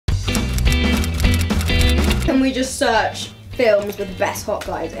we just search films with the best hot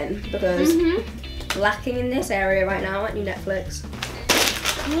guys in, because lacking in this area right now at New Netflix.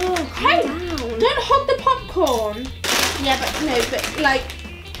 Oh, hey, don't hog the popcorn. Yeah, but no, but like,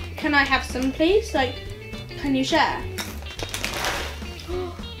 can I have some, please? Like, can you share?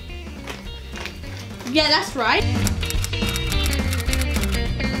 Yeah, that's right.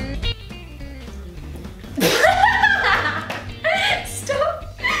 Stop.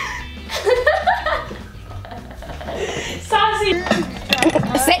 Sassy.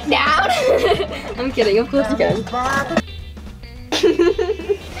 Sit down. I'm kidding, of course you can.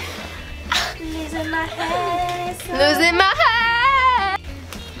 Losing my head. Losing my head.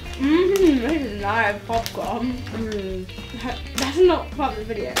 This is nice popcorn. That's not part of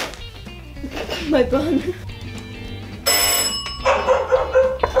the video. My bun.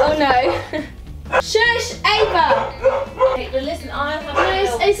 Oh no. Shush, Ava! Hey, but listen, I have No,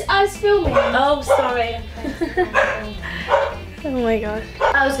 I was filming. Oh, sorry. Oh my god.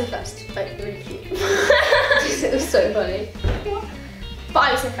 I was the first, like really cute. It was so funny. But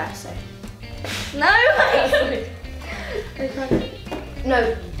I was the first, so. No!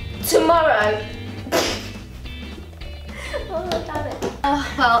 No, tomorrow. Oh, damn it.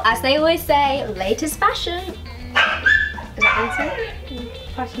 Oh, well, as they always say, latest fashion. Is that what they say?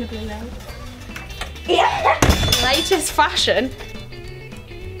 Fashionably late. Yeah. Latest fashion?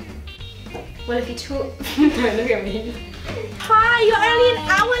 Well, if you talk. Don't look at me. Hi, you're only an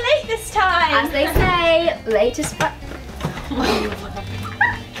hour late this time. As they say, latest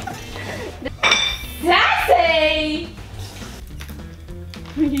Sassy!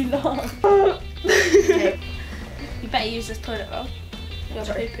 You laugh. Okay. You better use this toilet roll. You're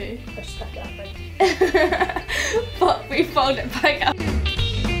Sorry. poo-poo. I just stuck it out, right? But we fold it back up.